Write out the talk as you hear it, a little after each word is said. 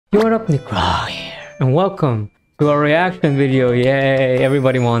Yo, what up, NicRaah here, and welcome to our reaction video. Yay,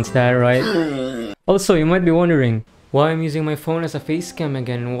 everybody wants that, right? Also, you might be wondering why I'm using my phone as a face cam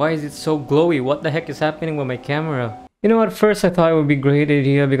again, and why is it so glowy? What the heck is happening with my camera? You know, at first I thought it would be a great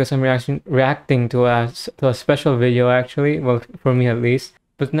idea because I'm reacting to a special video actually, well, for me at least.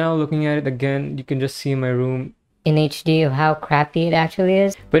 But now looking at it again, you can just see my room in HD of how crappy it actually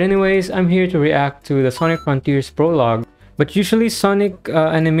is. But anyways, I'm here to react to the Sonic Frontiers Prologue. But usually Sonic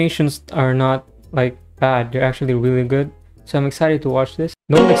animations are not like bad, they're actually really good. So I'm excited to watch this.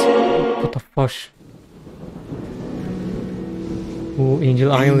 What the fush? Ooh,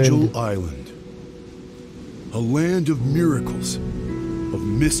 Angel Island. Angel Island. A land of miracles, of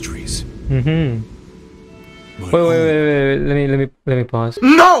mysteries. Wait, let me pause.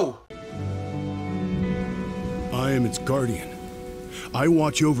 No! I am its guardian. I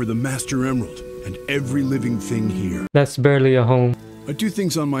watch over the Master Emerald and every living thing here. That's barely a home. I do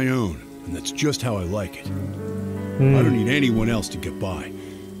things on my own, and that's just how I like it. I don't need anyone else to get by.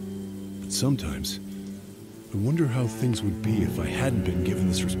 But sometimes, I wonder how things would be if I hadn't been given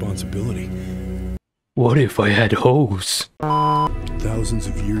this responsibility. What if I had hoes? Thousands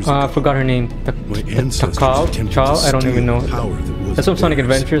of years ago, I forgot her name. my ancestors attempted to I don't even know. power that was That's from Sonic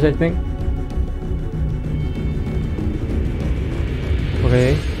Adventures, I think.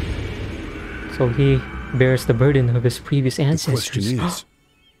 Okay. So he bears the burden of his previous ancestors. The question is,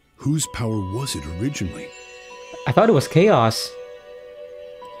 whose power was it originally? I thought it was chaos.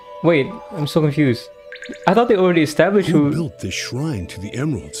 Wait, I'm so confused. I thought they already established who built this shrine to the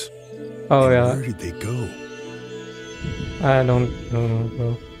emeralds? Oh, and yeah. where did they go? I don't know,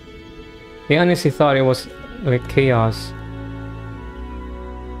 bro. They honestly thought it was like chaos.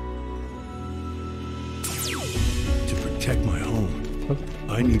 To protect my home,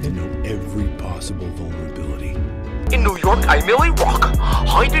 I need to know every possible vulnerability. In New York, I merely rock,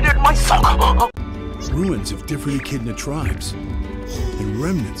 hiding in my sock. Ruins of different echidna tribes, and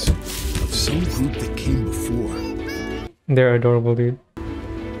remnants of some group that came before. They're adorable, dude.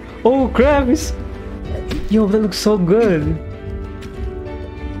 Oh, crabs! Yo, that looks so good.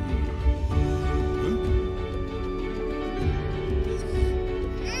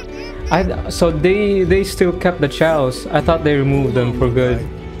 So they still kept the chows. I thought they removed them for good.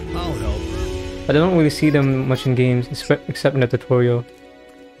 I'll help. But I don't really see them much in games, except in the tutorial.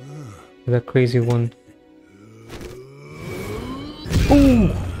 That crazy one.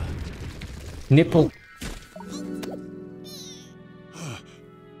 Ooh! Nipple.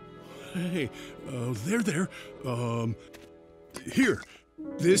 Hey, there. Here.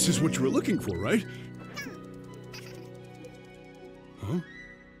 This is what you were looking for, right? Huh?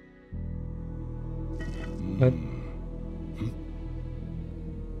 What?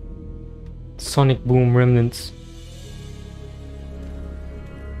 Sonic Boom remnants.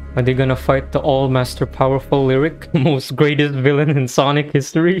 Are they gonna fight the all-master powerful Lyric, most greatest villain in Sonic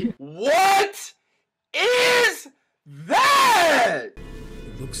history? What is that?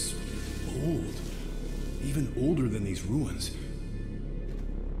 It looks old. Even older than these ruins.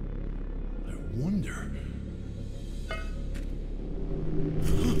 I wonder...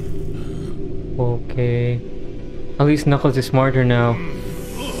 Okay. At least Knuckles is smarter now.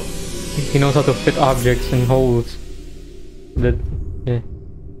 He knows how to fit objects in holes. Yeah.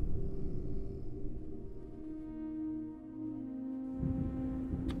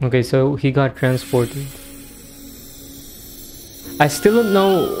 Okay, so he got transported. I still don't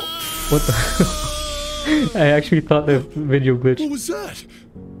know what the... I actually thought the video glitched. What was that?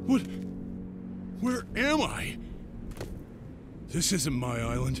 What? Where am I? This isn't my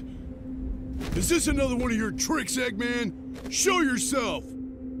island. Is this another one of your tricks, Eggman? Show yourself!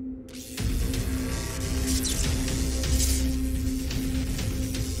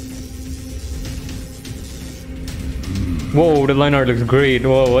 Whoa, the line art looks great.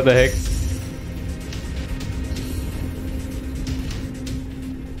 Whoa, what the heck?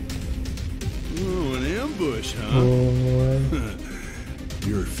 Oh, an ambush, huh? Oh.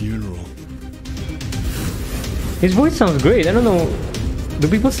 Your funeral. His voice sounds great. I don't know. Do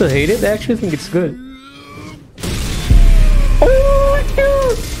people still hate it? I actually think it's good. Oh,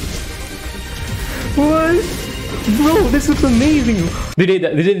 dude! What? Bro, this looks amazing. Did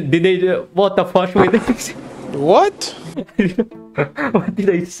they what the fuck with this? What? What did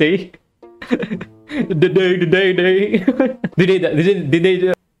I say? the day. Did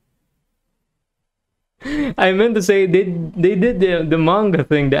they I meant to say they did the manga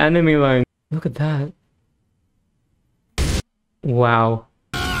thing, the anime line. Look at that. Wow.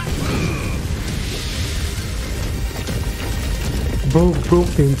 Broke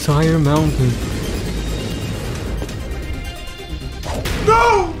the entire mountain.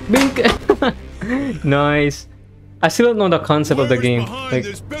 No! Bink! Nice. I still don't know the concept of the game. Like,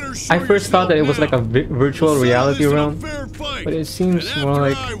 I first thought that it was like a virtual reality realm, but it seems more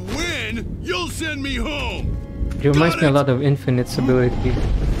like... It reminds me a lot of Infinite's ability,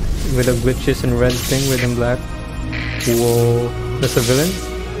 with the glitches and red thing with in black. Whoa, that's the villain?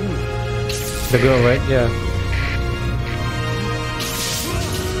 The girl, right? Yeah.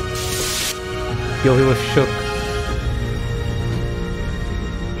 Yo, he was shook.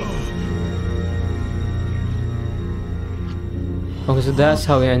 Okay, so that's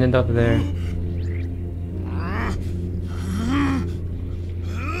how we ended up there. I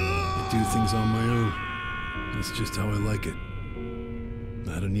do things on my own. That's just how I like it.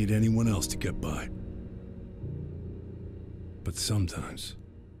 I don't need anyone else to get by. But sometimes...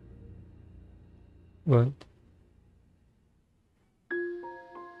 What?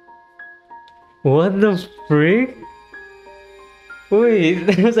 What the freak? Wait,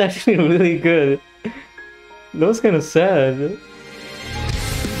 that was actually really good. That was kind of sad.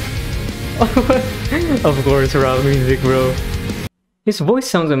 Of course, rap music, bro. His voice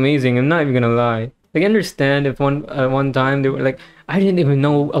sounds amazing, I'm not even gonna lie. Like, I understand if one time they were like, I didn't even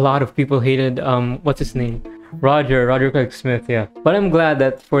know a lot of people hated, what's his name? Roger Craig Smith, yeah. But I'm glad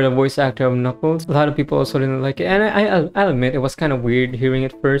that for the voice actor of Knuckles, a lot of people also didn't like it. And I'll admit, it was kind of weird hearing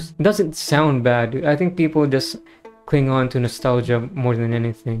it first. It doesn't sound bad. I think people just cling on to nostalgia more than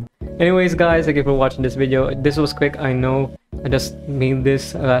anything. Anyways, guys, thank you for watching this video. This was quick, I know. I just made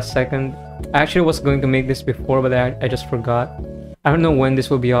this last second. I actually was going to make this before, but I just forgot. I don't know when this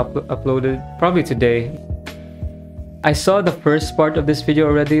will be uploaded. Probably today. I saw the first part of this video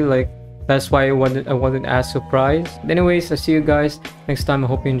already, like, that's why I wasn't as surprised. Anyways, I'll see you guys next time. I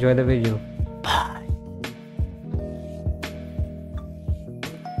hope you enjoyed the video.